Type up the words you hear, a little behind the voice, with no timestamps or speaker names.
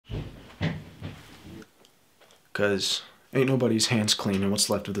'cause ain't nobody's hands clean in what's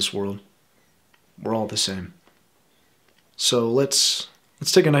left of this world. We're all the same. So let's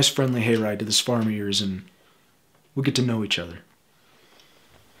take a nice friendly hayride to this farm of yours and we'll get to know each other.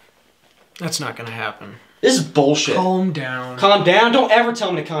 That's not gonna happen. This is bullshit. Calm down. Calm down? Don't ever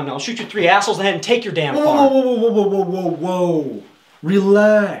tell me to calm down. I'll shoot you 3 assholes in the head and take your damn farm. Whoa.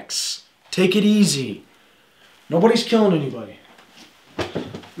 Relax. Take it easy. Nobody's killing anybody.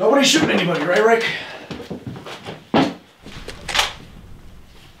 Nobody's shooting anybody, right, Rick?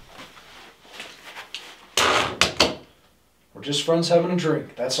 We're just friends having a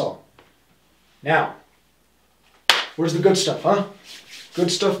drink, that's all. Now, where's the good stuff, huh? Good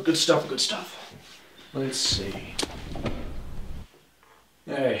stuff. Let's see.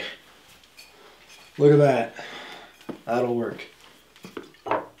 Hey, look at that. That'll work.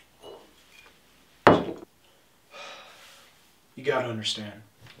 You gotta understand.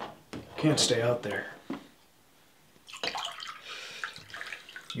 Can't stay out there.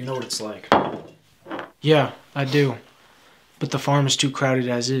 You know what it's like. Yeah, I do. But the farm is too crowded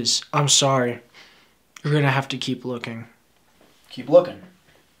as is. I'm sorry. You're gonna have to keep looking. Keep looking.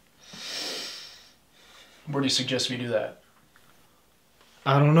 Where do you suggest we do that?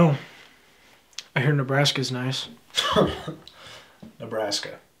 I don't know. I hear Nebraska's nice.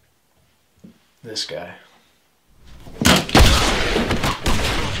 Nebraska. This guy.